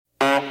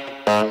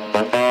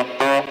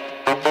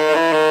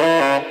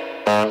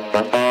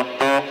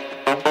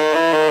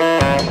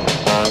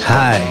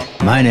Hi,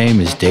 my name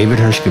is David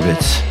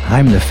Hershkovitz.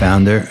 I'm the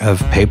founder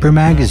of Paper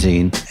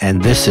Magazine,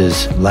 and this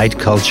is Light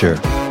Culture.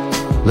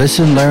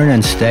 Listen, learn,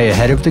 and stay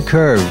ahead of the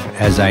curve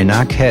as I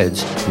knock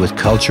heads with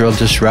cultural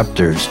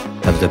disruptors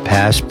of the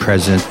past,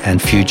 present,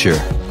 and future.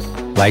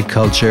 Light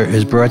Culture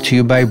is brought to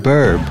you by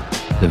Burb,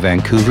 the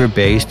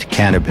Vancouver-based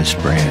cannabis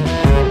brand.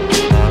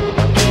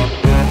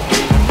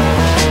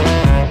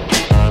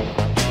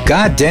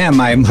 God damn,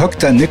 I'm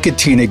hooked on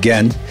nicotine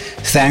again,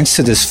 thanks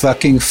to this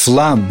fucking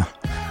flum,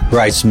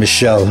 writes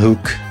Michelle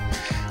Hook.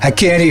 I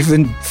can't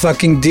even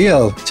fucking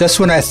deal.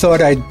 Just when I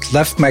thought I'd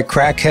left my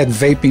crackhead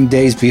vaping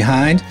days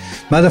behind,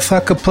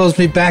 motherfucker pulls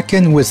me back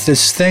in with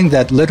this thing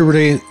that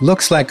literally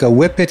looks like a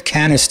Whippet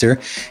canister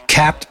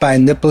capped by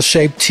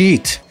nipple-shaped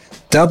teat.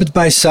 Dubbed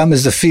by some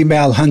as the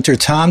female Hunter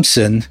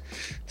Thompson,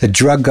 the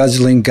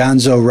drug-guzzling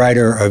gonzo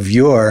writer of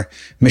yore,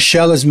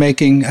 Michelle is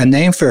making a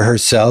name for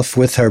herself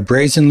with her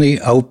brazenly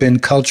open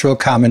cultural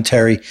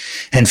commentary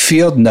and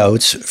field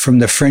notes from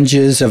the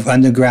fringes of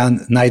underground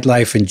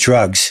nightlife and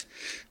drugs.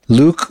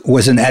 Luke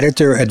was an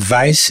editor at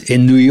Vice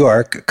in New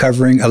York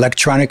covering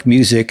electronic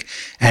music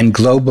and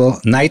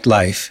global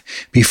nightlife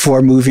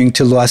before moving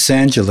to Los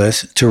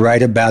Angeles to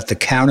write about the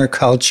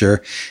counterculture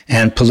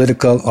and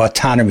political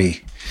autonomy.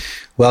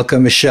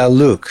 Welcome, Michelle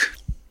Luke.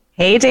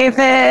 Hey,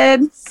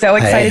 David. So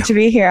excited to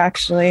be here,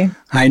 actually.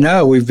 I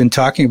know. We've been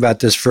talking about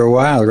this for a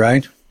while,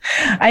 right?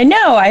 I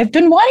know. I've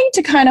been wanting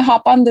to kind of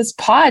hop on this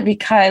pod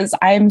because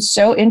I'm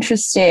so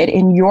interested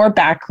in your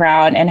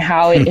background and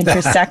how it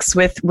intersects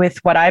with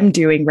what I'm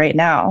doing right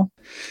now.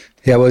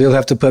 Yeah, well, you'll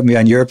have to put me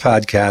on your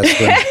podcast.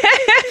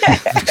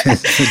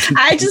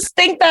 I just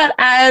think that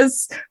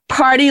as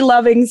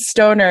party-loving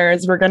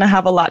stoners, we're going to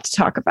have a lot to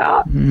talk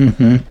about.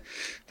 Mm-hmm.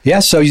 Yeah,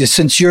 so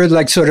since you're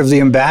like sort of the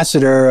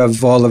ambassador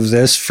of all of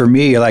this, for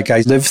me, like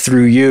I live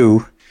through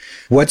you,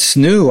 what's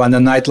new on the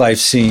nightlife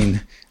scene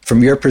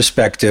from your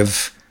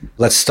perspective?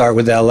 Let's start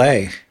with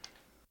LA.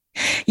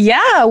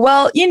 Yeah,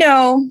 well,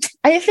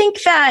 I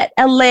think that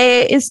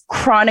LA is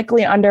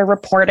chronically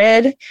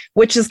underreported,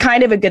 which is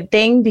kind of a good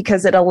thing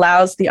because it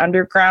allows the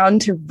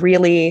underground to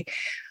really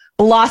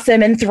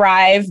blossom and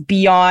thrive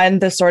beyond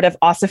the sort of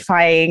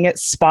ossifying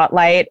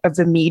spotlight of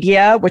the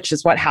media, which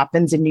is what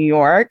happens in New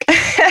York.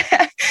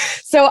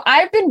 So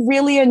I've been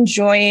really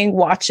enjoying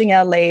watching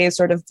LA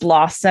sort of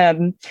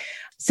blossom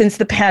since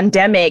the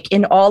pandemic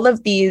in all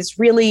of these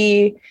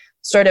really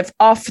sort of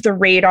off the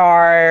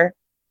radar,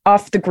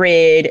 off the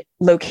grid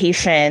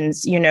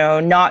locations,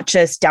 not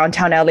just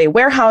downtown LA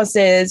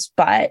warehouses,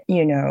 but,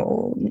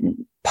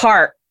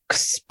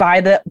 parks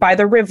by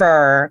the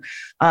river,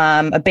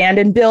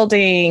 abandoned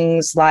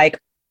buildings. Like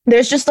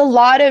there's just a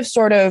lot of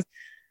sort of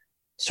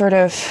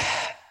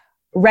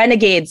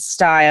renegade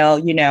style,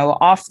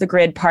 off the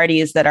grid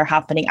parties that are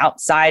happening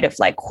outside of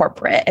like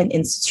corporate and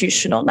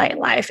institutional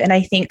nightlife. And I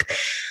think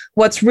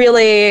what's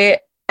really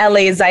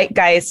LA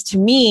zeitgeist to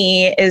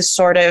me is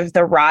sort of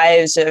the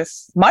rise of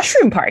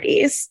mushroom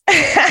parties.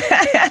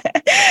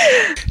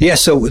 Yeah.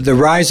 So the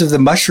rise of the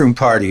mushroom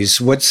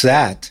parties, what's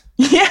that?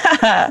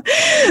 Yeah.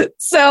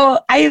 So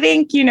I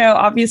think,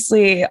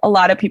 obviously a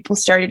lot of people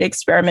started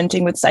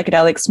experimenting with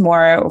psychedelics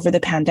more over the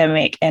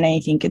pandemic. And I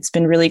think it's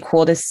been really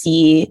cool to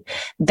see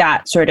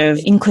that sort of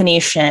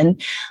inclination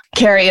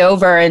carry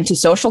over into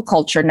social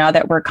culture now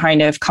that we're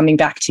kind of coming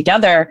back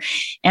together.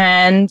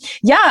 And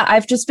yeah,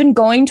 I've just been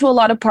going to a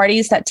lot of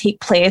parties that take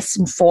place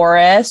in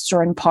forests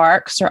or in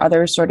parks or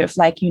other sort of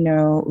like,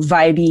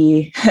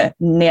 vibey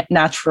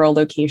natural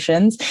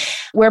locations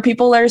where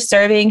people are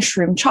serving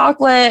shroom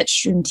chocolate,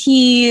 shroom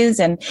teas.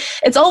 And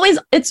it's always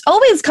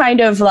kind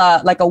of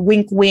like a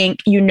wink,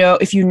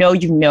 if you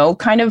know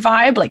kind of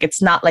vibe. Like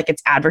it's not like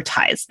it's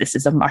advertised, this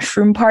is a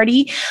mushroom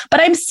party,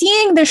 but I'm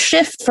seeing the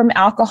shift from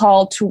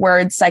alcohol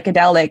towards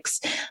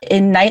psychedelics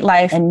in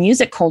nightlife and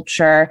music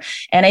culture.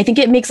 And I think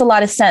it makes a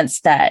lot of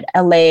sense that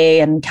LA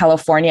and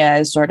California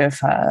is sort of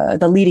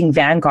the leading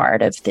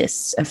vanguard of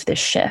this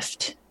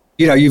shift.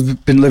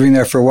 You've been living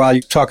there for a while.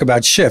 You talk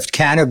about shift,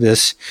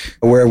 cannabis,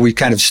 where we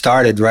kind of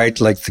started, right?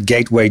 Like the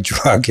gateway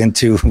drug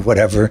into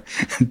whatever,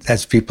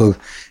 as people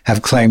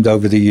have claimed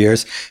over the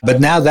years. But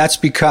now that's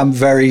become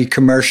very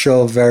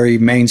commercial, very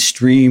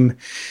mainstream.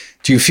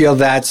 Do you feel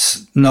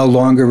that's no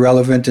longer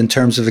relevant in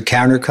terms of the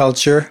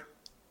counterculture?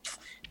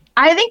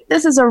 I think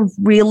this is a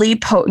really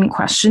potent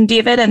question,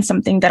 David, and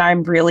something that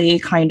I'm really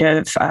kind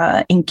of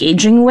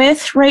engaging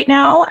with right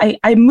now.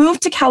 I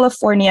moved to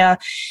California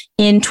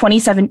in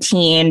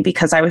 2017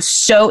 because I was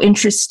so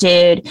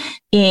interested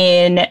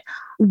in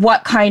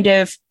what kind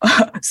of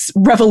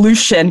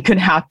revolution could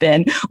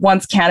happen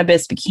once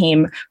cannabis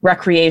became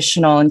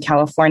recreational in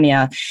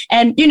California.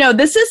 And,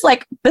 this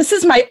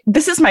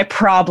is my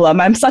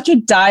problem. I'm such a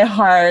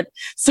diehard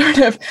sort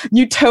of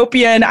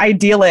utopian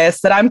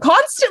idealist that I'm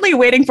constantly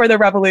waiting for the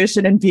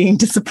revolution and being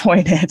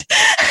disappointed.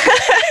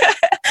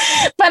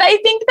 But I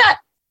think that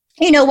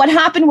what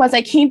happened was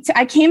I came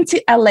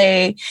to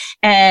LA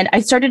and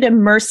I started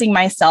immersing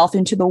myself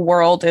into the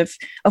world of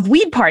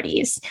weed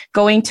parties,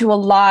 going to a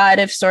lot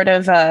of sort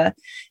of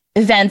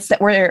events that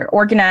were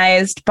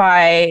organized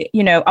by,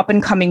 up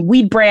and coming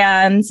weed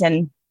brands.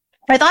 And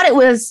I thought it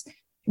was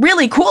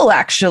really cool,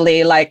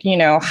 actually, like,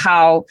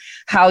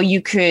 how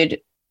you could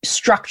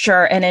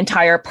structure an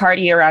entire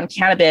party around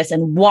cannabis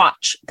and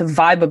watch the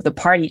vibe of the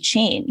party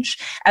change.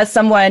 As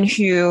someone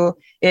who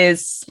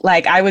is,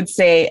 like, I would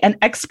say, an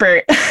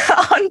expert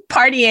on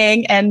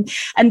partying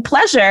and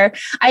pleasure,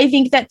 I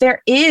think that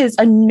there is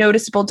a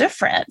noticeable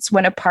difference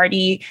when a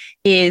party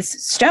is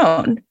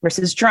stoned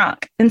versus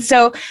drunk. And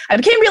so I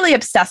became really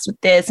obsessed with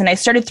this, and I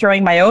started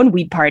throwing my own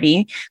weed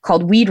party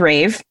called Weed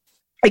Rave,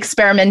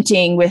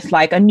 experimenting with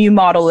like a new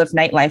model of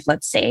nightlife,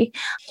 let's say,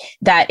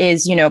 that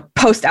is,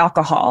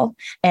 post-alcohol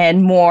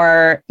and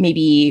more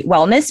maybe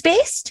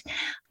wellness-based.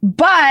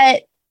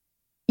 But,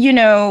 in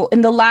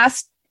the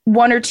last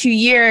 1 or 2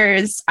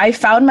 years, I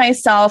found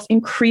myself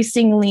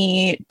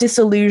increasingly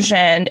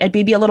disillusioned and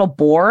maybe a little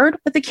bored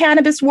with the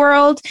cannabis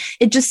world.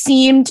 It just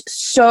seemed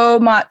so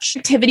much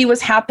activity was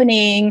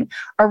happening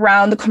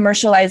around the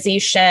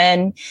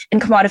commercialization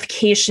and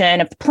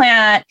commodification of the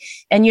plant.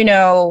 And,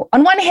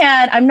 on one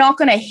hand, I'm not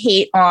going to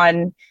hate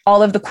on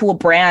all of the cool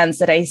brands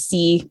that I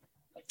see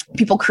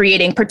people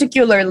creating,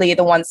 particularly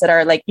the ones that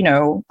are like,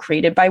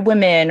 created by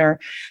women or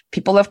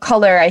people of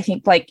color. I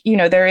think like,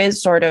 there is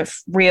sort of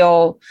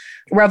real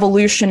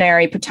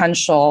revolutionary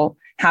potential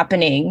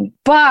happening.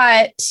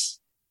 But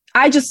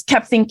I just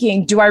kept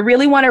thinking, do I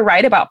really want to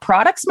write about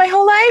products my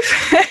whole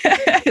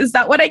life? Is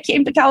that what I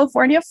came to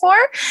California for?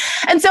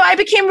 And so I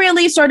became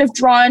really sort of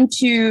drawn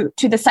to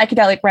the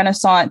psychedelic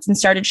renaissance and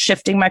started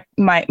shifting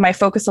my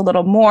focus a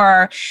little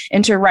more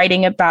into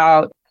writing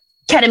about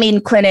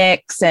ketamine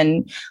clinics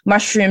and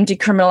mushroom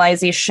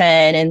decriminalization.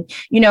 And,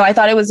 I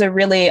thought it was a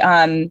really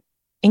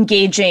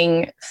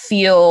engaging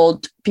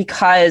field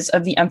because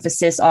of the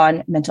emphasis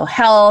on mental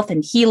health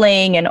and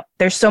healing. And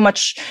there's so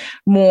much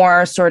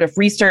more sort of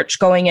research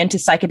going into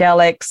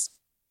psychedelics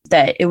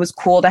that it was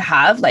cool to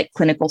have like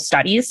clinical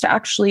studies to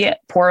actually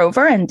pour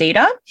over and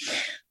data.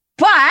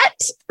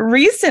 But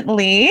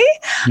recently,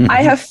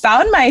 I have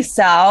found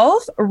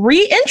myself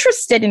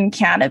reinterested in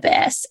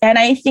cannabis. And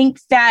I think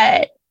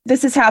that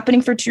this is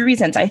happening for 2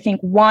 reasons. I think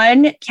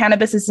one,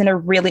 cannabis is in a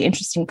really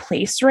interesting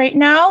place right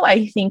now.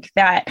 I think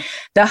that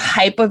the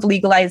hype of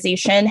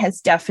legalization has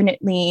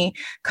definitely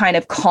kind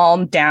of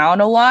calmed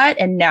down a lot.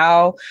 And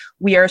now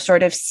we are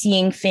sort of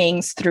seeing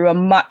things through a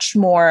much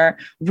more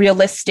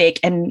realistic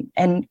and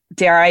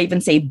dare I even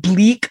say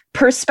bleak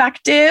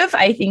perspective.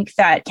 I think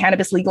that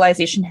cannabis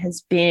legalization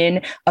has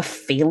been a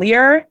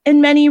failure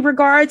in many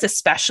regards,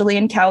 especially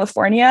in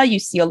California. You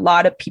see a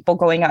lot of people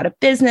going out of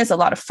business, a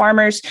lot of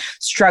farmers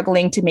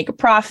struggling to make a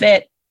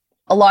profit,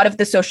 a lot of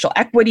the social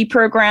equity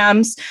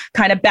programs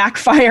kind of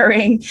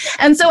backfiring.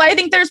 And so I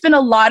think there's been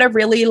a lot of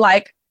really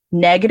like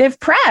negative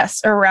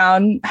press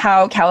around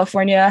how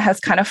California has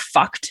kind of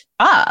fucked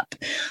up.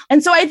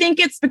 And so I think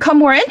it's become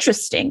more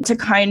interesting to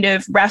kind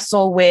of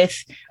wrestle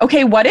with,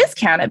 okay, what is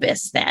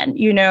cannabis then?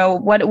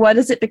 What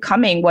is it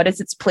becoming? What is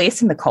its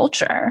place in the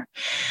culture?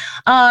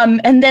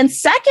 And then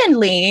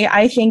secondly,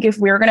 I think if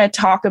we're going to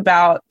talk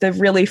about the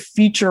really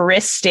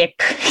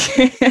futuristic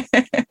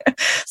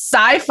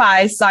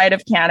sci-fi side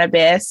of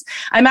cannabis,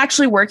 I'm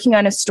actually working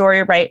on a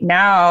story right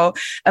now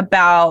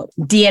about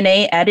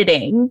DNA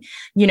editing,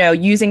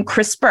 using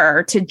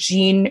CRISPR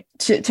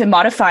to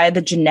modify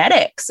the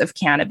genetics of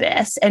cannabis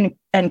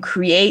and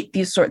create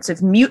these sorts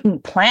of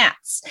mutant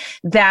plants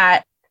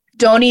that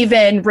don't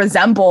even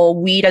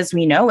resemble weed as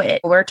we know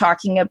it. We're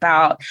talking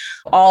about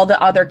all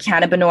the other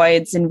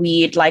cannabinoids in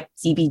weed like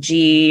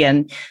CBG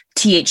and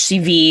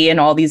THCV and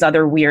all these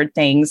other weird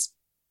things.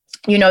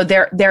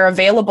 They're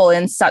available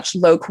in such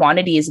low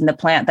quantities in the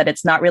plant that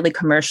it's not really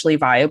commercially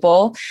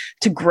viable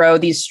to grow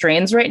these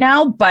strains right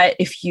now. But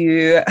if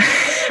you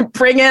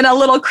bring in a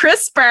little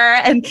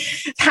CRISPR and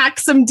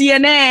hack some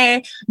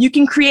DNA, you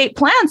can create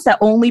plants that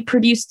only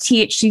produce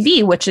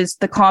THCV, which is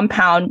the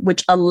compound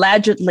which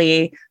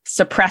allegedly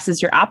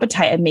suppresses your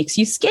appetite and makes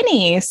you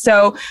skinny.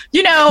 So,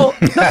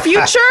 the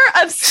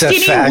future of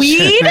skinny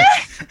weed,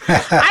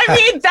 I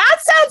mean, that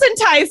sounds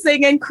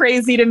enticing and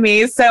crazy to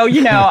me. So,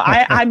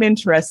 I'm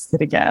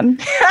interested again.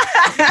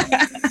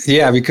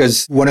 Yeah,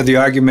 because one of the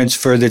arguments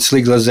for its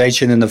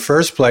legalization in the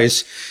first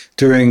place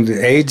during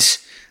the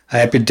AIDS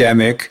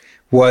epidemic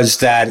was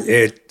that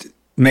it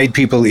made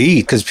people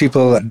eat because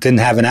people didn't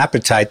have an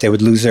appetite. They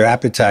would lose their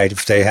appetite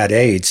if they had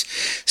AIDS.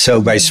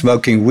 So by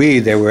smoking weed,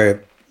 they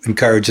were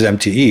encouraged them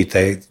to eat.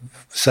 They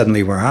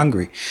suddenly were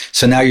hungry.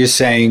 So now you're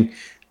saying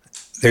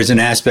there's an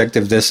aspect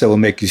of this that will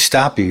make you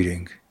stop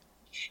eating.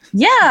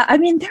 Yeah, I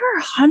mean, there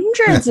are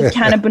hundreds of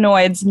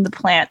cannabinoids in the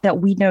plant that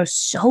we know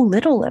so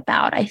little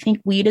about. I think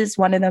weed is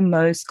one of the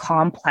most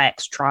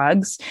complex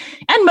drugs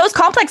and most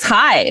complex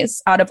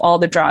highs out of all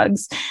the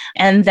drugs,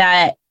 and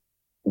that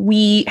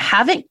we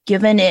haven't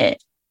given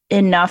it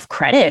enough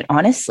credit,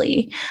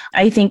 honestly.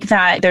 I think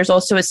that there's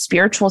also a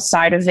spiritual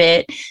side of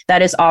it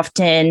that is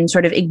often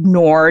sort of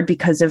ignored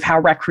because of how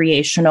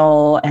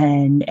recreational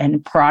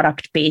and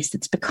product-based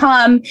it's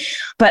become.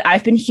 But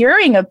I've been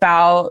hearing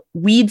about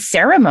weed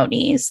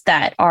ceremonies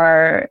that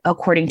are,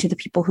 according to the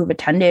people who've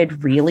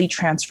attended, really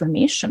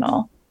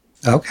transformational.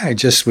 Okay,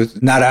 just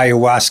with not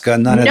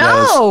ayahuasca, none of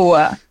those.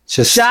 No,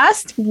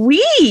 just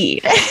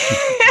weed.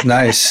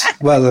 Nice.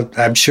 Well,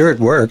 I'm sure it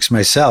works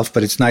myself,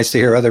 but it's nice to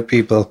hear other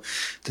people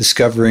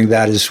discovering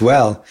that as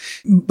well.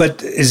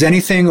 But is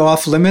anything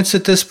off limits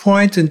at this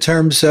point in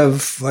terms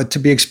of to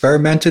be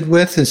experimented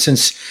with? And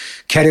since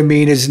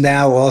ketamine is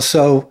now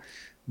also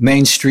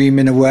mainstream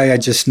in a way, I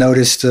just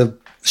noticed a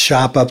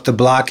shop up the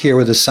block here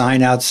with a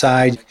sign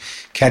outside,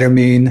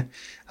 ketamine,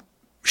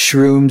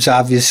 shrooms,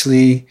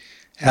 obviously,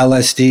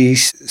 LSD.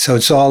 So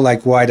it's all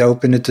like wide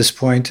open at this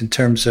point in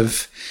terms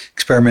of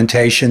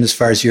experimentation as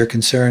far as you're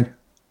concerned?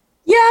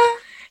 Yeah,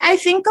 I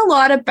think a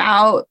lot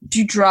about,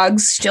 do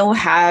drugs still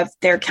have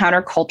their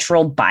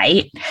countercultural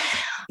bite?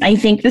 I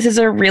think this is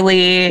a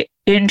really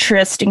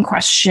interesting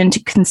question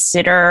to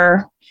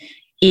consider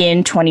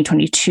in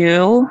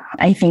 2022.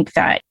 I think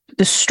that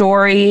the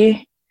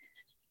story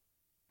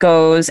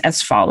goes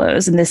as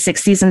follows. In the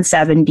 60s and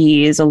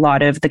 70s, a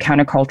lot of the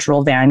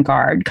countercultural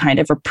vanguard kind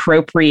of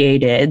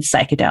appropriated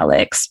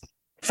psychedelics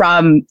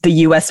from the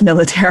US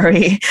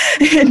military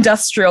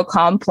industrial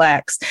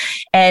complex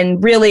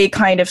and really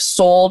kind of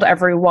sold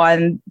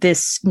everyone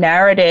this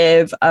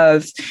narrative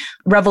of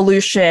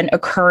revolution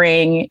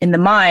occurring in the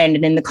mind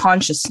and in the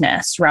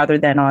consciousness rather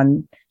than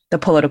on the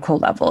political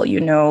level. You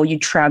know, you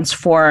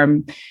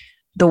transform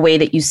the way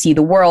that you see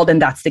the world,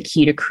 and that's the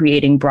key to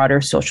creating broader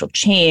social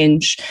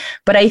change.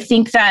 But I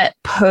think that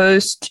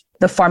post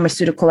the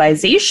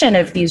pharmaceuticalization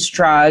of these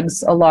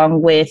drugs,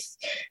 along with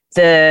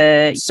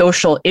the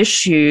social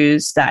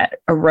issues that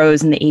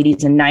arose in the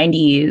 80s and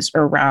 90s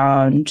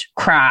around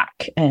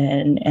crack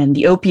and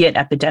the opiate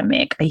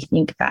epidemic, I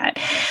think that,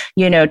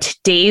 you know,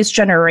 today's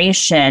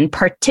generation,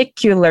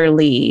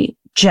 particularly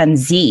Gen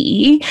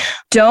Z,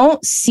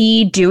 don't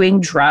see doing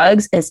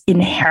drugs as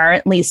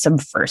inherently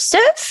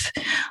subversive.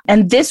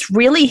 And this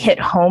really hit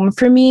home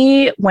for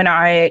me when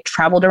I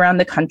traveled around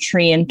the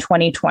country in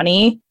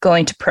 2020,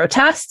 going to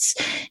protests.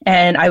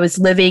 And I was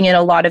living in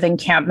a lot of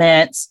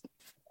encampments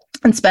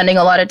and spending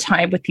a lot of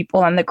time with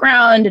people on the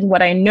ground. And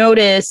what I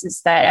noticed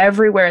is that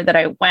everywhere that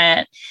I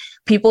went,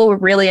 people were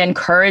really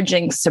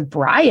encouraging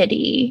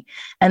sobriety.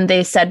 And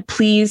they said,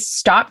 please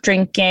stop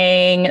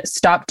drinking,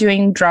 stop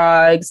doing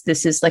drugs.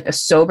 This is like a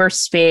sober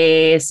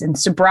space. And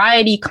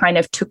sobriety kind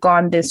of took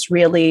on this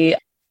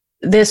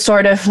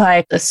sort of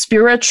like a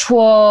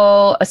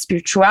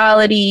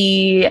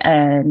spirituality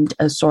and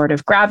a sort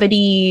of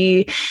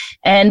gravity.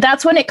 And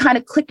that's when it kind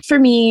of clicked for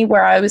me,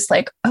 where I was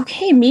like,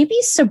 okay, maybe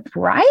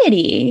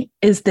sobriety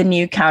is the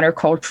new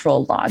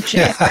countercultural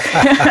logic.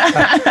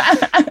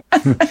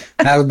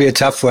 That would be a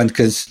tough one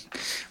because,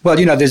 well,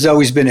 you know, there's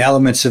always been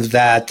elements of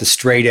that, the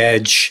straight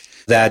edge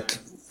that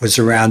was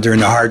around during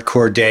the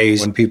hardcore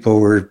days when people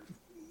were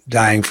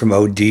dying from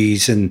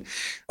ODs and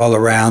all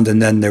around.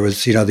 And then there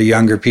was, you know, the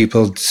younger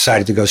people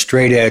decided to go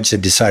straight edge. They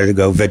decided to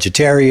go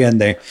vegetarian.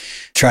 They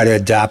try to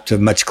adopt a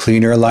much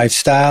cleaner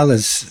lifestyle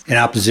as in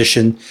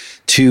opposition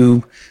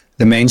to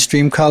the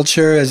mainstream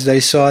culture as they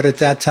saw it at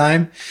that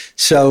time.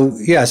 So,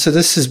 yeah, so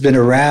this has been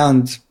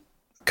around,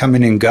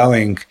 coming and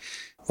going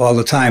all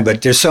the time.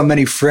 But there's so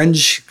many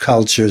fringe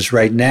cultures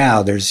right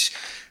now. There's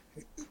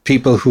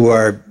people who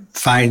are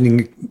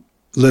finding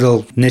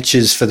little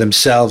niches for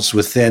themselves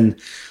within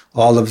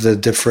all of the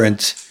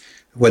different,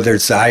 whether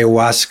it's the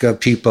ayahuasca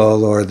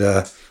people or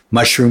the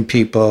mushroom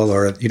people,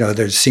 or, you know,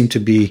 there seem to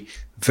be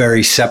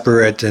very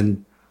separate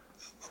and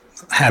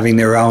having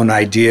their own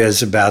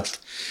ideas about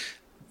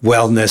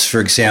wellness,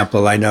 for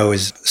example, I know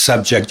is a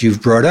subject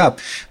you've brought up.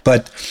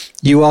 But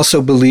you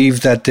also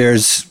believe that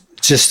there's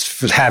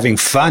just having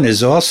fun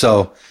is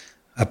also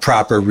a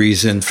proper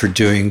reason for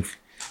doing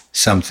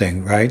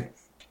something, right?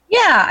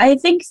 Yeah, I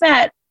think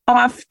that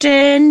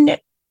often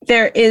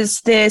there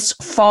is this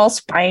false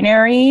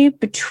binary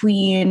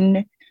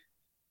between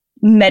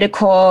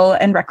medical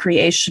and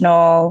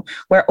recreational,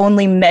 where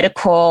only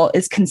medical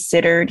is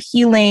considered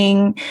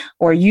healing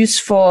or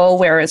useful,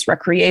 whereas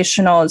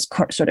recreational is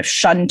sort of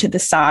shunned to the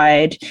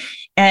side.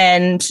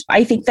 And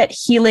I think that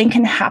healing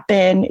can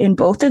happen in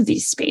both of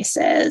these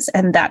spaces,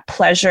 and that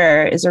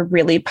pleasure is a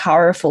really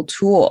powerful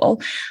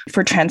tool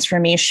for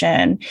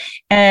transformation.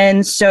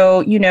 And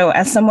so, you know,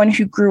 as someone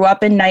who grew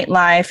up in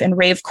nightlife and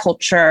rave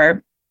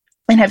culture,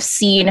 and have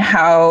seen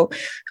how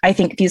I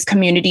think these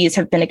communities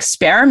have been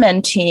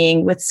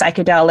experimenting with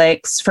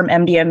psychedelics from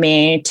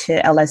MDMA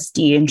to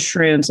LSD and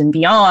shrooms and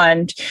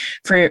beyond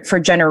for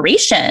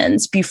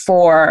generations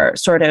before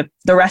sort of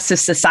the rest of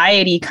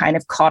society kind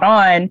of caught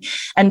on.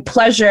 And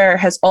pleasure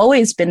has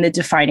always been the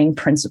defining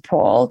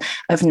principle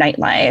of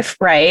nightlife,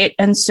 right?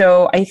 And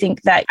so I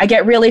think that I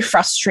get really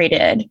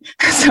frustrated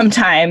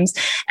sometimes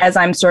as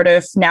I'm sort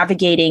of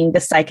navigating the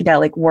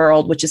psychedelic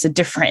world, which is a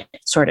different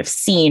sort of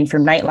scene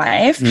from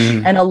nightlife. Mm-hmm.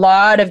 And a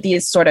lot of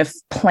these sort of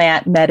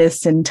plant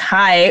medicine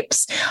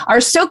types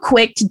are so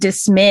quick to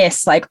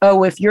dismiss, like,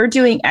 oh, if you're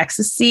doing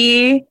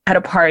ecstasy at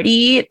a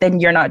party, then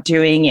you're not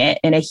doing it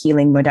in a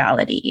healing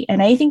modality.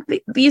 And I think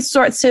these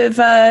sorts of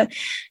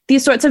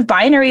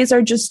binaries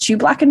are just too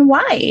black and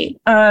white.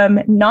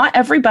 Not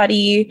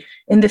everybody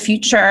in the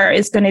future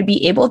is going to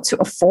be able to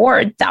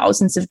afford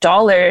thousands of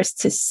dollars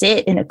to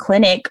sit in a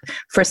clinic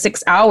for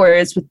 6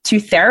 hours with 2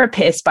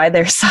 therapists by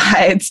their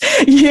sides,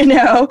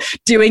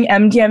 doing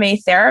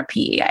MDMA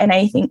therapy. And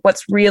I think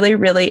what's really,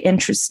 really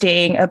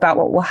interesting about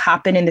what will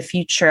happen in the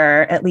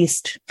future, at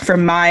least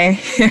from my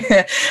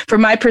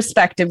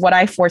perspective, what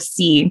I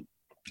foresee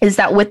is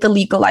that with the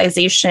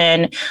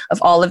legalization of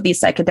all of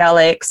these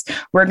psychedelics,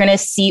 we're going to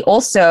see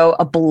also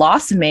a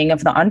blossoming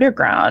of the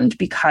underground,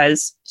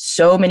 because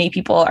so many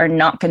people are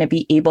not going to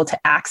be able to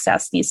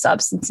access these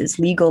substances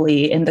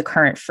legally in the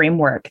current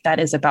framework that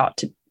is about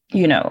to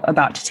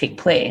take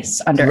place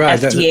under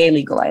FDA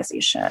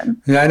legalization.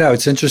 Yeah, I know.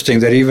 It's interesting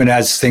that even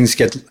as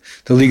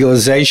the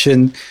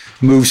legalization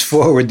moves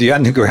forward, the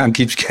underground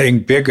keeps getting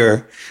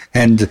bigger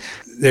and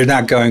they're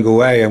not going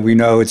away. And we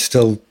know it's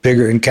still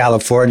bigger in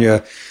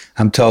California.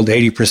 I'm told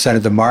 80%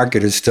 of the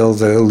market is still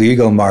the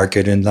illegal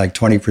market and like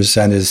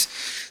 20% is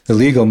the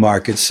legal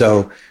market.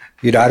 So,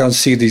 I don't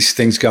see these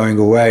things going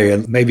away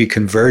and maybe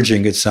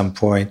converging at some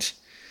point.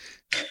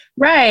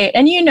 Right.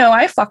 And,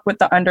 I fuck with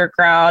the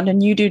underground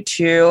and you do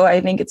too.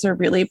 I think it's a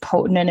really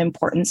potent and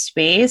important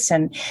space.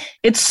 And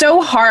it's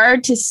so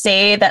hard to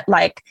say that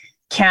like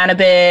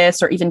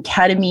cannabis or even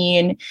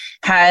ketamine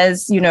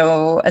has,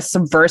 a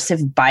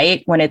subversive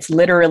bite when it's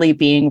literally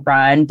being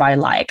run by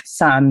like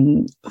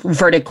some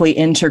vertically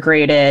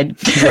integrated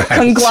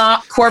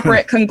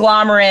corporate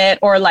conglomerate,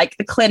 or like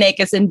the clinic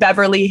is in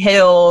Beverly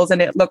Hills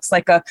and it looks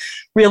like a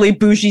really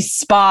bougie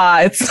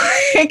spa. It's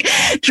like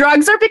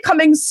drugs are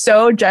becoming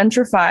so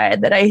gentrified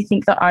that I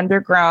think the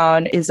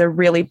underground is a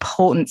really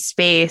potent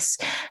space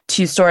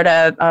to sort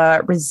of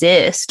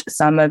resist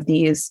some of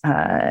these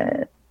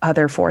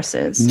other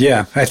forces.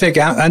 Yeah, I think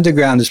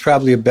underground is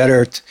probably a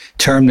better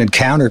term than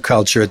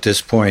counterculture at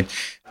this point.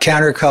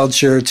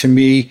 Counterculture, to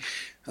me,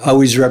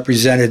 always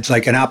represented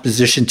like an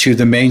opposition to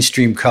the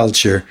mainstream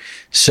culture.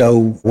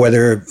 So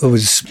whether it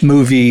was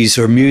movies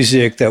or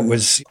music that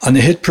was on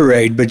the hit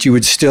parade, but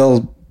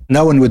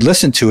no one would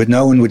listen to it.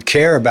 No one would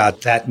care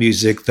about that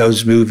music,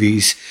 those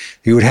movies.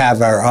 You would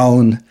have our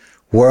own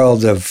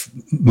world of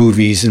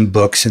movies and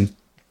books and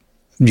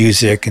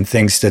music and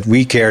things that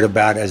we cared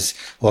about as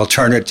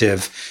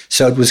alternative.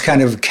 So it was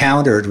kind of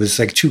counter. It was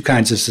like two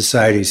kinds of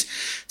societies.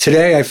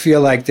 Today, I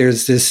feel like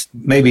there's this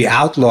maybe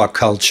outlaw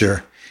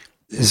culture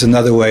is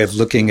another way of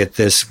looking at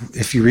this.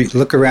 If you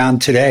look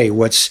around today,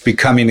 what's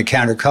becoming the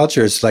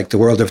counterculture is like the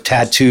world of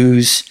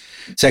tattoos,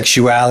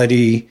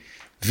 sexuality,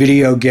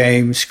 video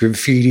games,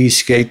 graffiti,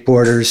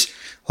 skateboarders,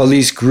 all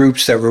these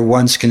groups that were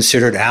once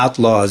considered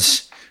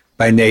outlaws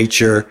by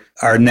nature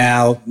are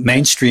now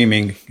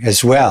mainstreaming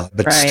as well,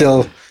 but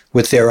still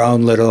with their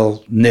own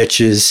little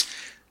niches,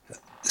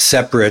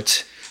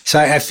 separate. So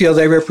I feel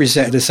they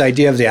represent this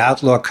idea of the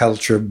outlaw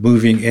culture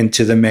moving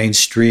into the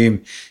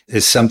mainstream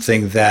is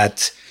something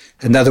that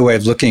another way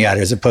of looking at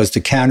it as opposed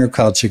to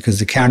counterculture, because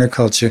the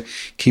counterculture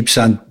keeps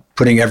on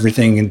putting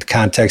everything in the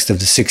context of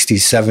the 60s,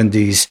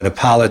 70s, the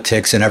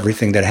politics and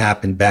everything that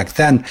happened back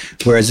then,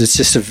 whereas it's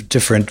just a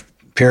different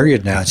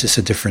period now. It's just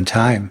a different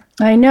time.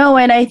 I know.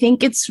 And I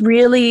think it's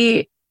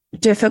really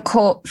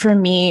difficult for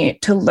me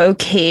to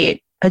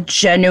locate a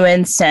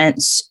genuine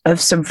sense of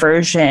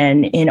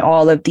subversion in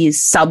all of these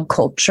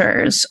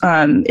subcultures.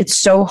 It's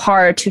so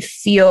hard to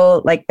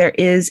feel like there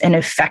is an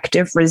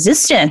effective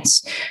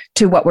resistance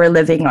to what we're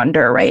living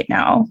under right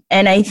now.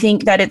 And I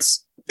think that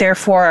it's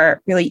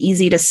therefore really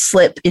easy to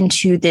slip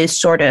into this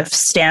sort of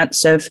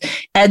stance of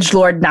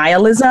edgelord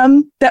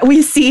nihilism that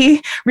we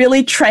see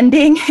really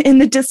trending in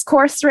the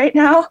discourse right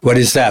now. What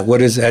is that?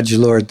 What is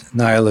edgelord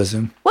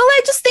nihilism? Well,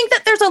 I just think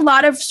that there's a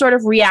lot of sort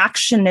of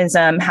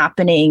reactionism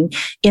happening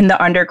in the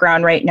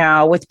underground right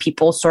now, with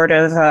people sort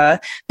of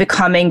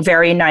becoming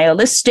very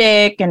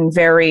nihilistic and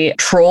very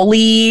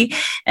trolly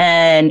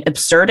and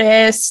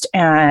absurdist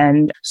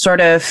and sort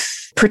of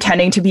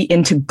pretending to be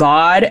into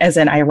God as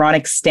an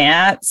ironic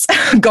stance,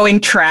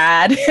 going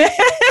trad.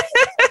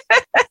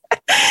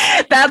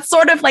 That's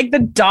sort of like the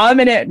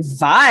dominant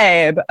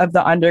vibe of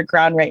the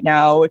underground right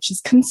now, which is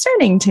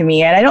concerning to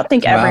me. And I don't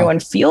think everyone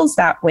feels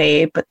that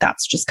way, but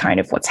that's just kind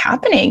of what's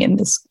happening in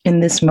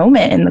this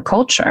moment in the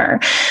culture.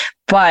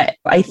 But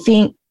I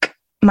think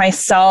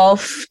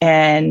myself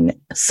and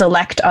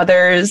select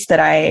others that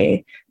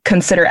I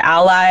consider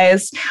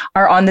allies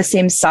are on the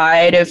same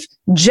side of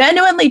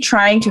genuinely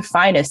trying to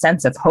find a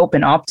sense of hope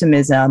and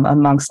optimism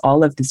amongst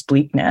all of this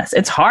bleakness.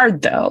 It's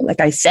hard though.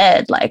 Like I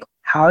said, like,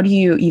 how do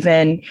you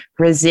even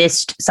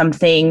resist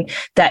something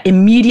that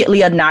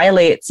immediately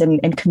annihilates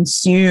and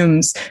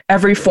consumes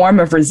every form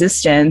of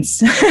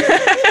resistance?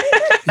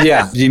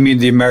 Yeah. Do you mean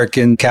the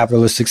American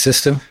capitalistic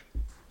system?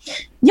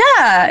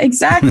 Yeah,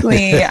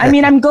 exactly. I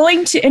mean,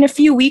 in a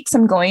few weeks,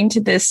 I'm going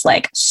to this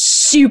like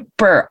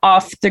super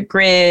off the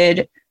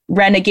grid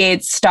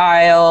renegade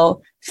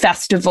style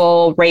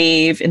festival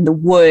rave in the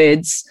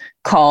woods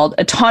called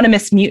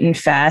Autonomous Mutant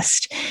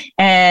Fest.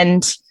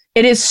 And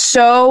it is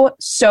so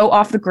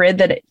off the grid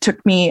that it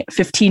took me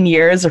 15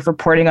 years of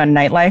reporting on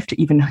Nightlife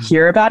to even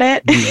hear about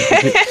it.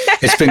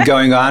 It's been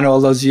going on all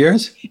those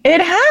years?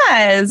 It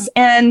has.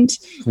 And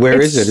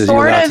where is it? Is you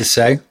allowed to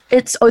say?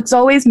 It's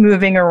always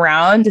moving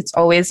around. It's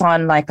always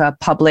on like a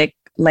public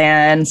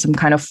land, some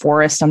kind of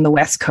forest on the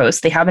West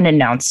Coast. They haven't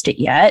announced it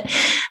yet,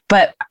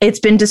 but it's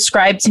been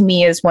described to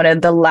me as one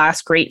of the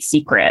last great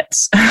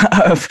secrets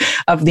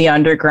of the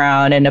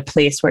underground, and a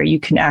place where you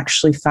can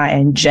actually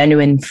find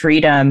genuine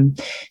freedom.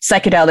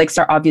 Psychedelics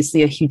are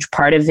obviously a huge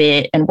part of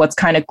it. And what's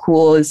kind of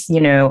cool is, you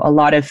know, a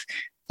lot of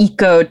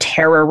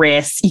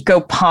eco-terrorists,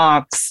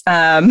 eco-punks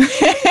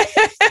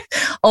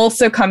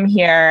also come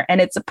here, and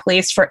it's a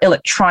place for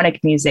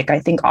electronic music. I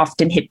think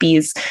often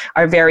hippies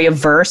are very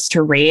averse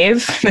to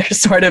rave.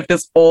 There's sort of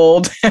this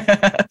old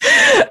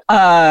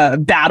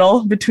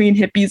battle between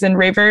hippies and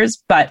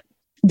ravers, but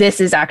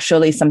this is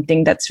actually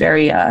something that's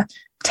very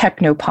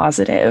techno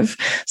positive.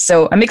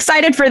 So I'm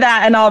excited for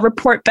that, and I'll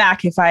report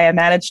back if I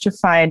manage to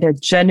find a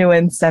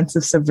genuine sense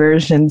of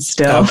subversion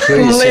still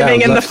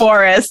living in the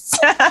forests.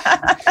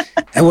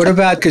 And what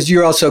about, because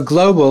you're also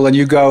global and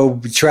you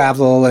go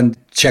travel and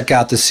check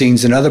out the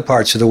scenes in other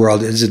parts of the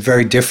world, is it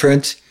very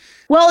different?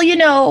 Well, you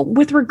know,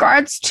 with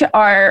regards to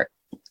our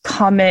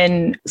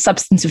common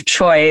substance of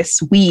choice,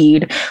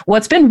 weed,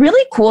 what's been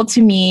really cool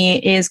to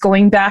me is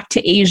going back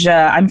to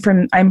Asia. I'm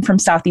from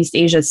Southeast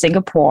Asia,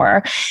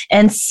 Singapore,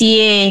 and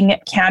seeing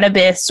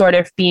cannabis sort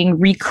of being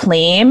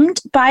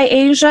reclaimed by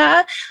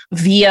Asia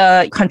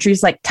via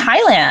countries like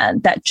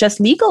Thailand that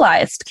just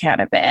legalized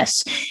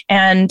cannabis.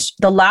 And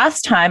the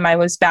last time I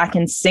was back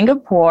in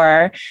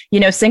Singapore, you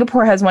know,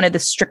 Singapore has one of the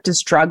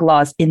strictest drug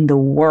laws in the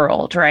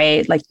world,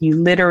 right? Like you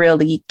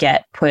literally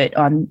get put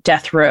on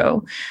death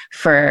row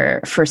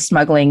for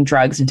smuggling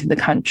drugs into the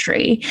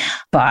country.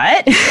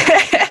 But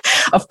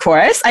of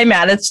course, I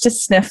managed to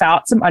sniff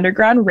out some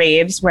underground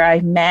raves where I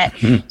met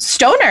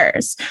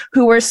stoners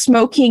who were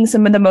smoking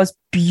some of the most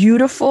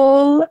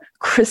beautiful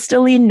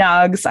crystalline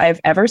nugs I've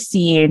ever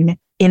seen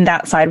in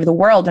that side of the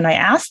world. And I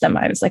asked them,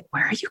 I was like,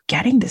 where are you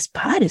getting this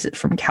bud? Is it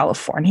from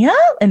California?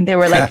 And they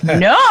were like,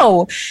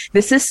 no,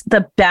 this is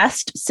the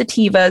best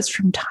sativas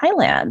from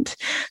Thailand.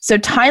 So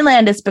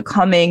Thailand is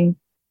becoming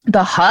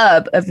the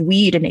hub of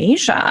weed in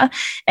Asia.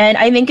 And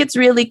I think it's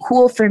really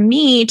cool for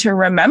me to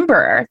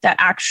remember that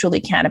actually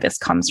cannabis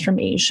comes from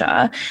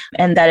Asia,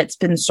 and that it's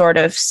been sort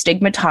of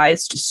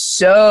stigmatized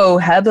so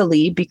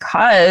heavily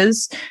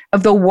because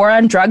of the war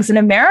on drugs in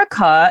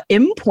America,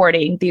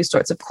 importing these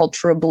sorts of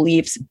cultural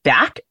beliefs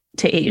back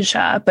to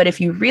Asia. But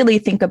if you really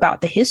think about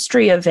the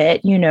history of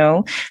it, you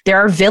know, there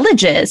are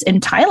villages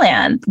in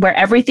Thailand where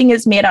everything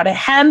is made out of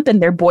hemp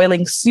and they're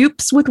boiling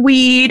soups with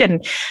weed.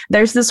 And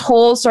there's this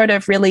whole sort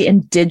of really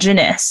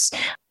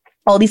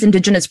all these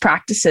indigenous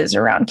practices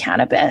around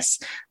cannabis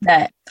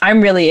that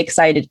I'm really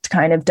excited to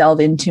kind of delve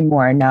into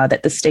more now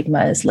that the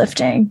stigma is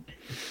lifting.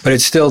 But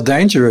it's still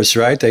dangerous,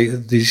 right?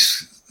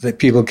 That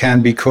people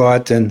can be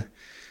caught and...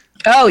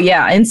 Oh,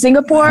 yeah. In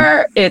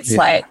Singapore,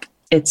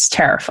 it's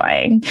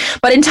terrifying.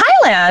 But in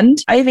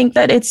Thailand, I think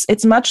that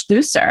it's much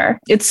looser.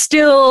 It's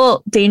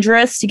still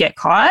dangerous to get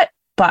caught,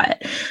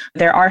 but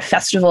there are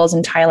festivals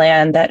in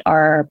Thailand that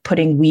are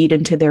putting weed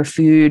into their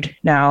food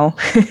now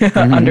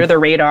under the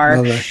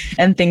radar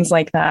and things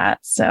like that.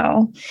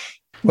 So,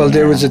 well,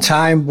 there was a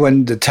time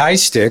when the Thai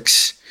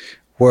sticks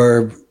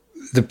were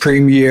the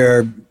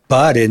premier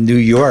bud in New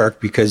York,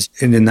 because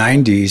in the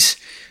 90s,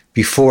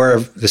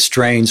 before the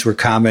strains were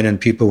common and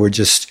people were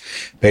just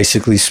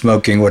basically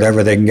smoking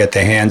whatever they can get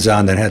their hands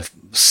on that had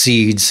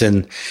seeds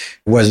and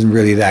wasn't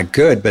really that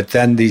good. But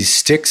then these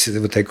sticks,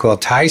 what they call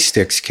Thai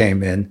sticks,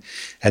 came in,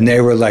 and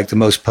they were like the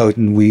most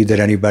potent weed that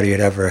anybody had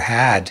ever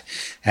had.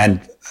 And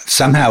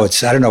somehow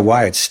I don't know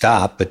why it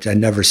stopped, but I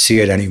never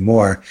see it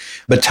anymore.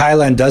 But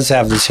Thailand does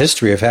have this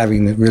history of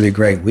having really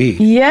great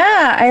weed.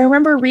 Yeah, I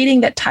remember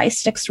reading that Thai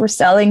sticks were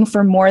selling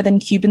for more than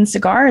Cuban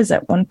cigars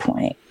at one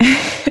point.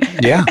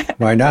 Yeah,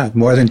 why not?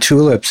 More than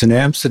tulips in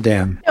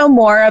Amsterdam. Know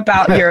more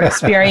about your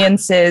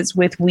experiences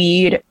with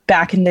weed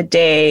back in the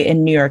day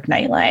in New York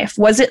nightlife.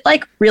 Was it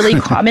like really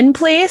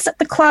commonplace at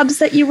the clubs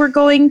that you were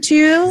going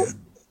to?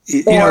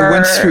 You know, it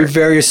went through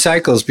various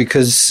cycles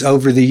because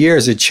over the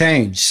years it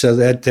changed. So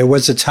that there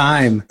was a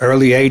time,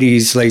 early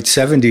 80s, late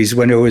 70s,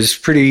 when it was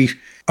pretty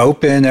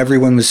open.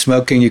 Everyone was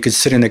smoking. You could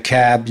sit in a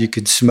cab. You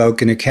could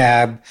smoke in a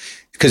cab.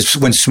 Because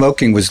when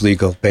smoking was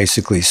legal,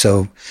 basically.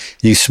 So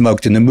you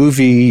smoked in the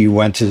movie, you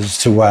went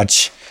to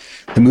watch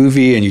the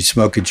movie, and you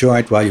smoke a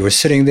joint while you were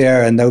sitting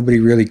there, and nobody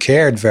really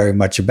cared very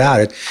much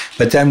about it.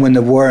 But then when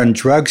the war on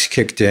drugs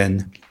kicked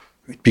in,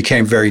 it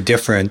became very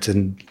different,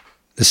 and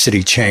the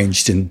city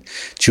changed, and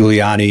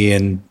Giuliani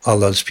and all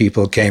those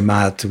people came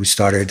out. We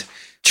started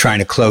trying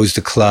to close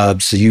the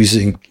clubs,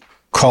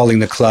 calling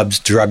the clubs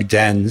drug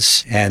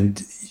dens,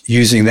 and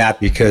using that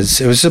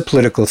because it was a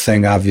political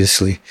thing,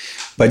 obviously.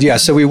 But yeah,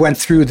 so we went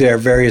through their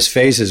various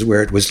phases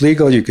where it was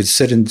legal. You could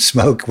sit and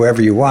smoke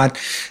wherever you want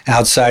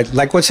outside,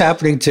 like what's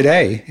happening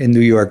today in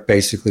New York,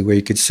 basically, where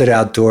you could sit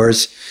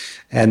outdoors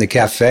and the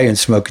cafe and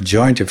smoke a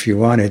joint if you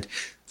wanted.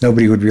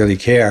 Nobody would really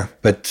care.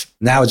 But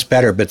now it's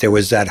better. But there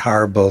was that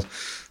horrible,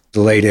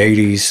 the late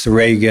 80s, the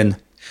Reagan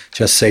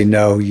just say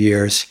no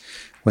years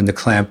when the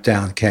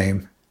clampdown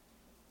came.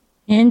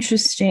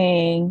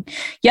 Interesting.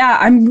 Yeah,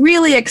 I'm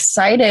really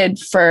excited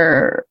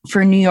for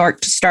New York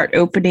to start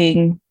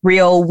opening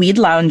real weed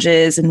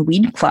lounges and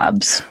weed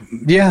clubs.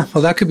 Yeah,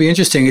 well, that could be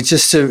interesting. It's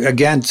just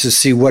to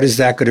see what is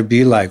that going to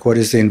be like? What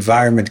is the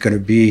environment going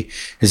to be?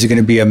 Is it going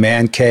to be a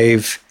man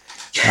cave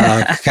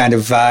kind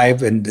of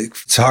vibe? And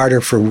it's harder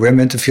for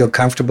women to feel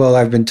comfortable,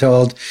 I've been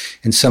told,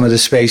 in some of the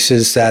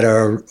spaces that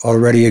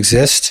already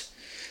exist.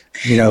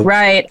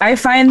 Right. I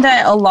find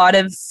that a lot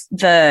of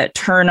the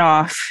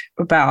turnoff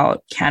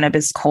about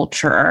cannabis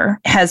culture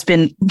has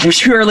been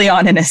purely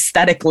on an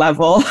aesthetic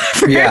level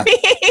for me.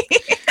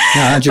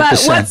 100%.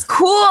 But what's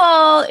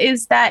cool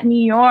is that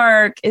New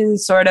York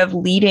is sort of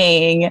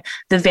leading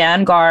the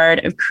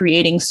vanguard of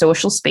creating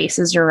social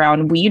spaces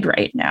around weed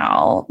right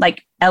now.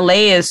 Like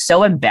LA is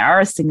so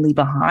embarrassingly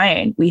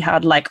behind. We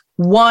had like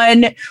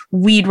one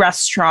weed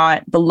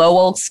restaurant, the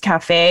Lowell's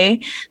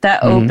Cafe,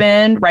 that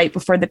opened right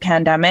before the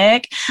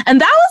pandemic. And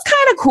that was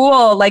kind of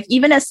cool. Like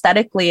even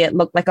aesthetically, it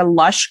looked like a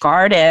lush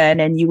garden,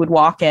 and you would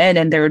walk in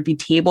and there would be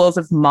tables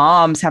of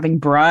moms having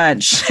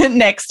brunch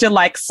next to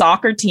like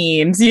soccer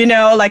teams,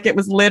 like it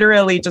was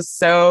literally just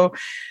so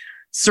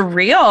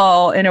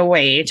surreal in a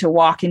way to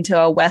walk into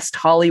a West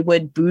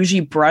Hollywood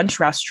bougie brunch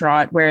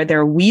restaurant where there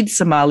are weed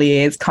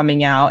sommeliers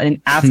coming out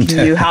and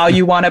asking you how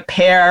you want to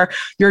pair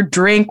your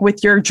drink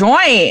with your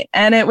joint.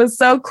 And it was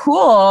so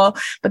cool.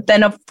 But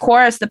then, of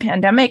course, the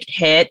pandemic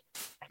hit.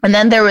 And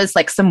then there was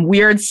like some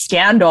weird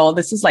scandal.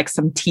 This is like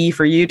some tea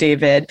for you,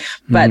 David.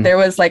 But there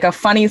was like a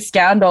funny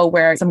scandal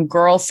where some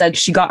girl said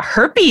she got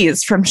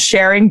herpes from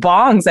sharing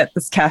bongs at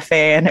this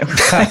cafe. And it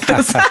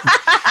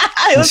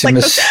was like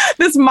this,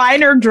 this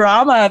minor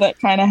drama that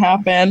kind of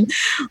happened.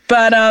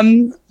 But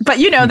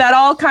that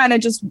all kind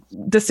of just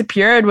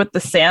disappeared with the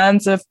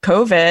sands of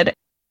COVID.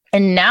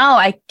 And now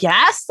I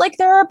guess like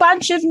there are a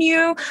bunch of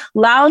new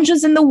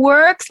lounges in the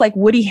works. Like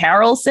Woody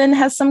Harrelson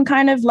has some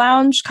kind of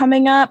lounge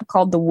coming up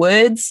called The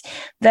Woods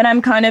that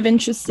I'm kind of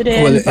interested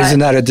in. Well, isn't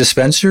that a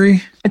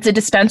dispensary? It's a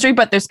dispensary,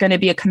 but there's going to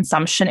be a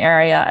consumption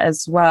area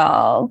as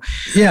well.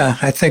 Yeah,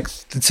 I think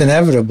it's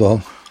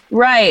inevitable.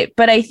 Right.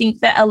 But I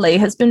think that LA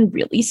has been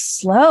really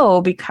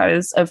slow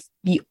because of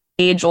the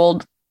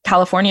age-old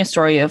California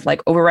story of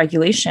like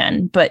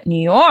overregulation, but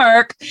New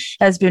York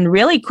has been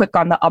really quick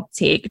on the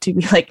uptake to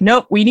be like,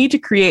 nope, we need to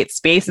create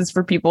spaces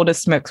for people to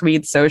smoke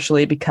weed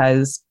socially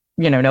because,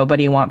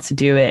 nobody wants to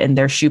do it in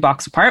their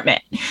shoebox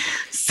apartment.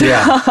 So.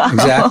 Yeah,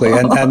 exactly.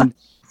 And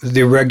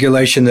the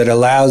regulation that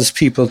allows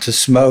people to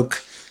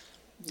smoke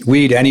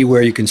weed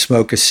anywhere you can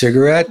smoke a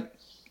cigarette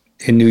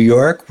in New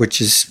York,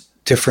 which is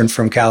different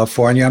from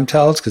California, I'm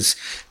told, because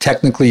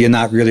technically you're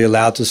not really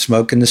allowed to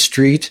smoke in the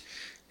street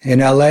in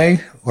LA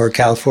or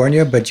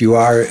California, but you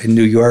are in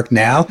New York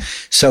now.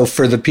 So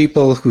for the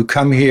people who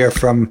come here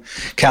from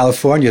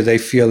California, they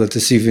feel that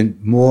it's even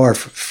more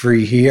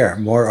free here,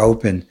 more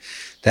open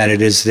than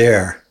it is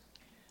there.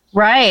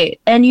 Right.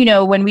 And,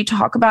 when we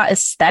talk about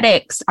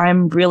aesthetics,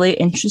 I'm really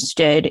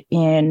interested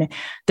in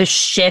the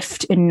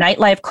shift in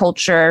nightlife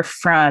culture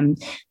from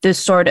this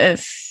sort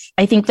of,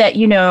 I think that,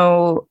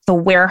 the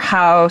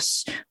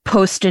warehouse,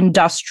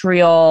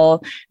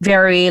 post-industrial,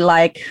 very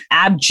like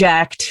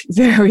abject,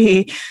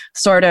 very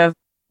sort of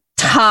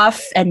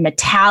tough and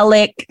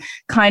metallic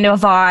kind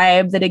of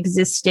vibe that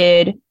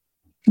existed,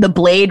 the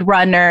Blade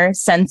Runner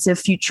sense of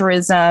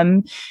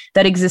futurism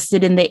that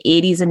existed in the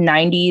 80s and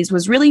 90s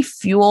was really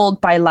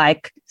fueled by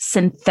like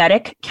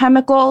synthetic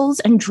chemicals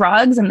and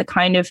drugs and the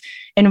kind of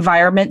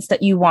environments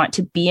that you want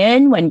to be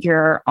in when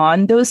you're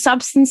on those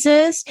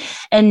substances.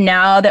 And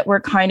now that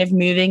we're kind of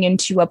moving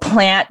into a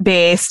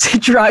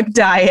plant-based drug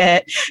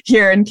diet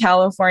here in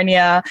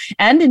California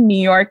and in New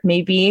York,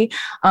 maybe,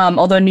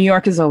 although New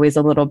York is always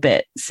a little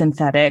bit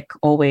synthetic,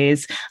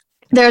 always.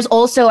 There's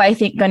also, I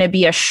think, going to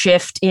be a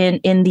shift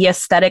in the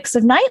aesthetics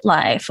of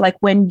nightlife. Like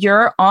when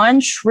you're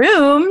on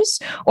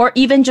shrooms or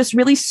even just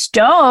really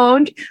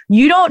stoned,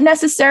 you don't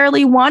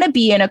necessarily want to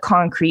be in a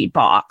concrete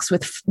box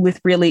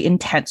with really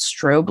intense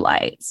strobe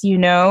lights,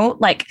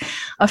 Like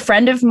a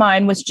friend of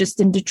mine was just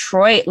in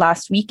Detroit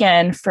last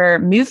weekend for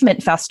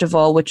Movement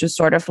Festival, which is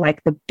sort of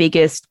like the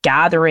biggest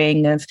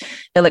gathering of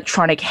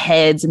electronic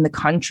heads in the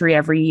country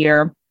every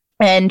year.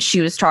 And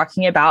she was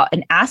talking about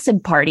an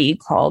acid party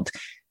called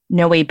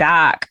No Way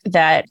Back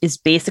that is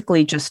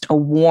basically just a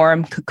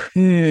warm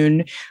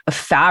cocoon of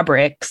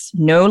fabrics,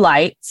 no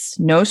lights,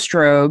 no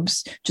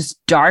strobes, just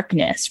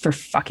darkness for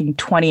fucking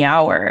 20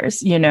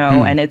 hours,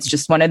 and it's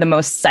just one of the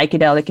most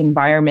psychedelic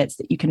environments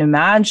that you can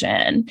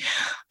imagine.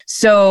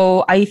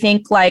 So I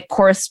think like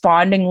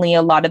correspondingly,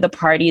 a lot of the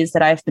parties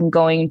that I've been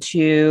going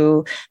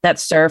to that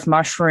serve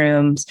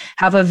mushrooms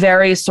have a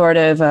very sort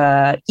of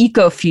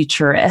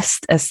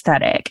eco-futurist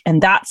aesthetic.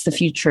 And that's the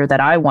future that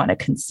I want to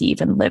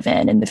conceive and live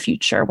in the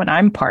future when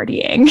I'm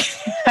partying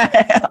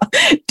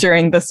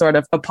during the sort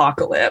of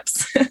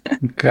apocalypse.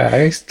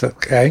 Okay.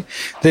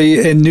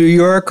 In New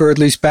York, or at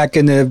least back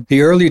in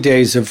the early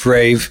days of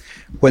rave,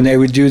 when they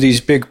would do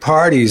these big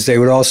parties, they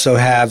would also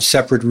have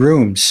separate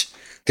rooms,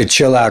 the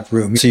chill out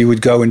room. So you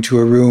would go into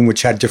a room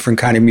which had different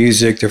kind of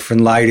music,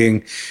 different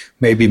lighting,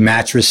 maybe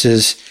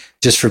mattresses,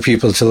 just for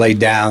people to lay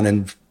down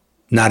and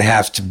not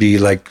have to be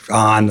like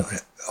on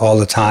all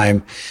the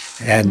time.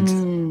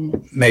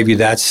 And maybe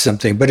that's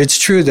something. But it's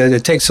true that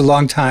it takes a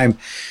long time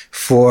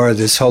for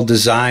this whole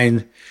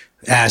design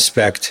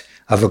aspect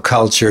of a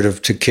culture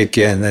to kick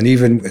in. And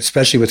even,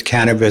 especially with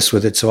cannabis,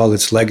 with all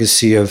its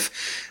legacy of,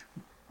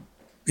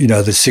 the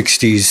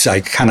 60s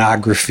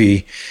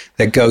iconography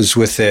that goes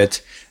with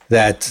it,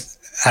 that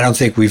I don't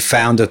think we've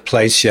found a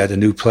place yet, a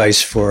new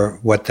place for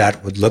what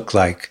that would look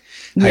like.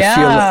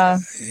 Yeah.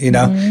 I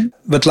feel,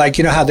 but like,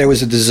 how there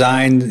was a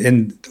design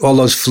in all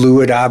those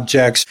fluid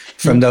objects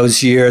from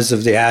those years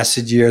of the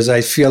acid years.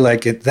 I feel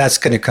like that's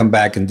going to come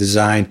back in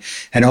design,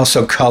 and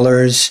also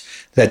colors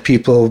that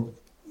people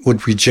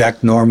would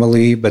reject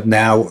normally, but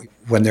now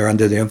when they're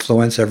under the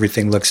influence,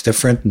 everything looks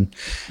different and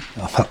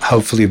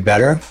hopefully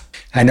better.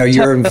 I know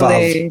you're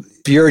involved.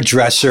 You're a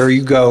dresser.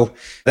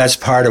 That's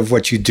part of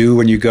what you do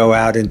when you go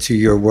out into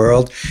your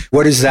world.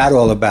 What is that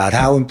all about?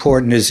 How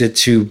important is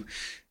it you're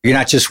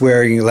not just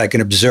wearing like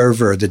an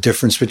observer, the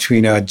difference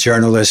between a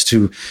journalist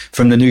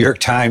from the New York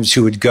Times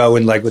who would go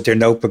and like with their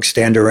notebook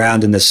stand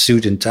around in a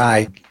suit and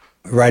tie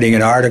writing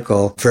an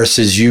article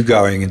versus you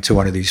going into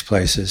one of these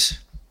places?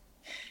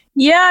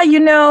 Yeah,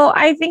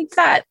 I think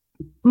that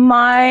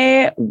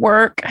my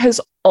work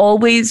has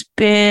always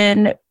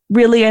been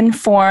really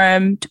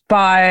informed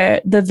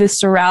by the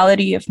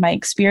viscerality of my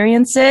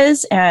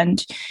experiences,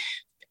 and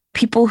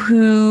people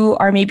who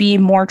are maybe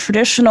more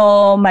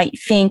traditional might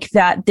think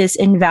that this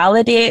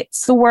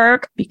invalidates the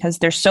work because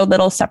there's so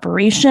little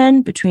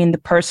separation between the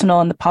personal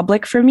and the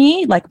public for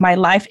me. Like my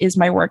life is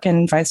my work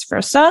and vice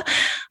versa.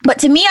 But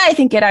to me, I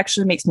think it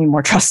actually makes me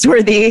more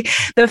trustworthy.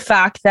 The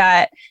fact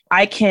that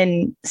I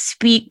can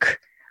speak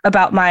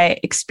about my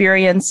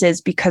experiences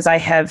because I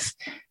have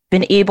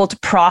been able to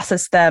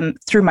process them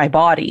through my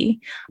body.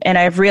 And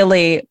I've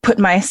really put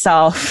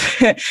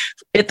myself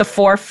at the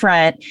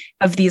forefront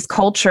of these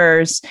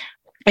cultures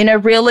in a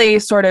really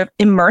sort of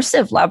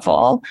immersive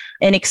level,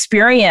 and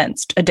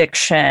experienced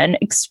addiction,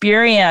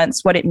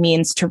 experience what it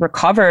means to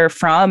recover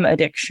from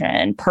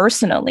addiction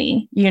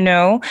personally,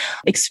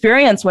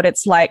 experience what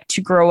it's like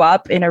to grow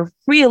up in a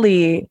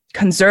really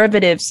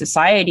conservative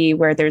society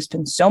where there's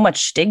been so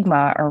much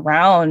stigma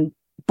around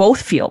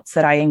both fields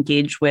that I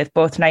engage with,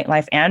 both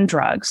nightlife and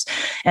drugs.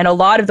 And a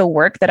lot of the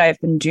work that I've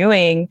been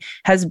doing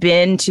has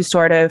been to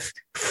sort of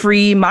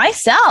free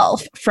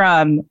myself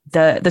from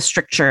the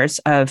strictures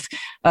of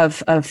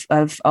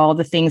all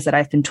the things that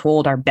I've been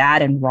told are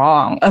bad and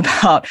wrong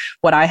about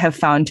what I have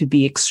found to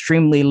be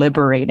extremely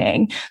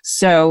liberating.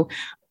 So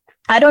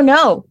I don't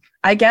know.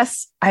 I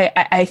guess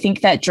I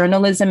think that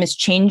journalism is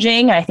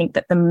changing. I think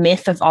that the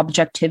myth of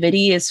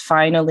objectivity is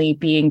finally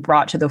being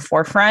brought to the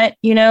forefront,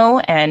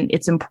 and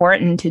it's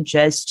important to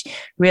just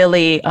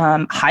really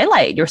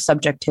highlight your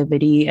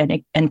subjectivity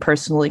and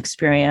personal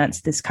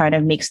experience. This kind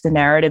of makes the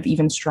narrative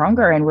even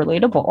stronger and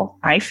relatable,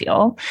 I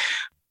feel.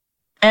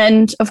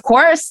 And of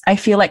course, I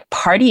feel like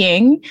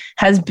partying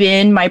has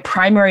been my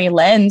primary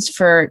lens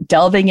for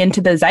delving into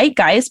the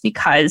zeitgeist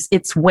because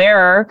it's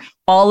where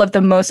all of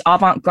the most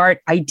avant-garde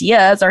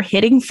ideas are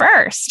hitting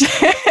first.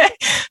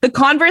 The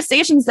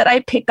conversations that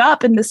I pick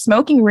up in the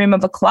smoking room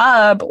of a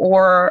club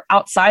or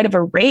outside of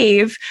a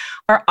rave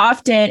are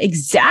often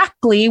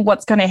exactly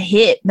what's going to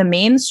hit the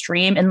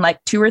mainstream in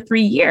like 2 or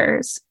 3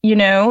 years.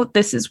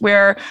 This is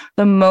where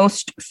the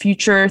most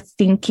future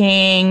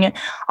thinking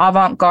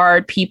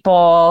avant-garde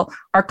people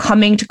are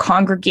coming to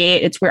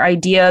congregate. It's where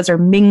ideas are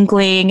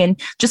mingling. And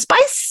just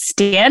by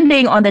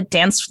standing on the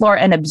dance floor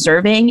and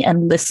observing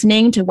and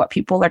listening to what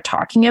people are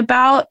talking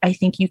about, I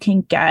think you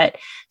can get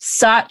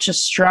such a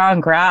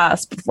strong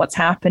grasp of what's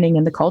happening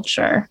in the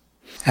culture.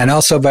 And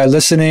also by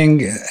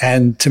listening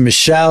and to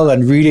Michelle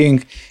and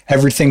reading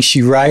everything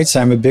she writes.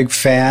 I'm a big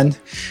fan.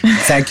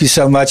 Thank you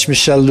so much,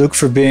 Michelle Luke,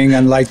 for being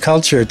on Light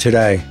Culture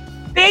today.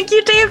 Thank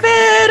you,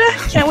 David.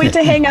 Can't wait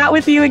to hang out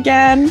with you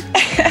again.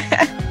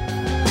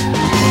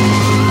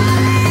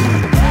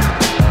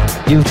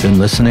 You've been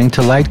listening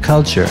to Light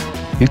Culture.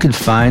 You can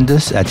find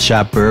us at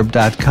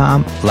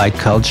shopburb.com, Light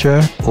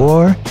Culture,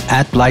 or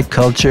at Light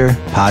Culture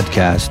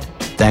Podcast.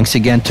 Thanks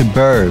again to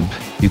Burb.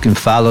 You can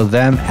follow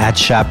them at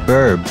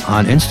shopburb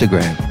on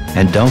Instagram.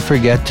 And don't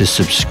forget to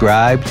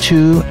subscribe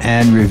to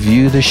and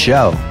review the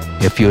show.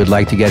 If you would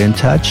like to get in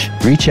touch,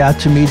 reach out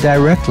to me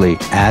directly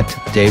at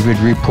David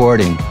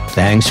Reporting.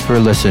 Thanks for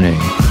listening.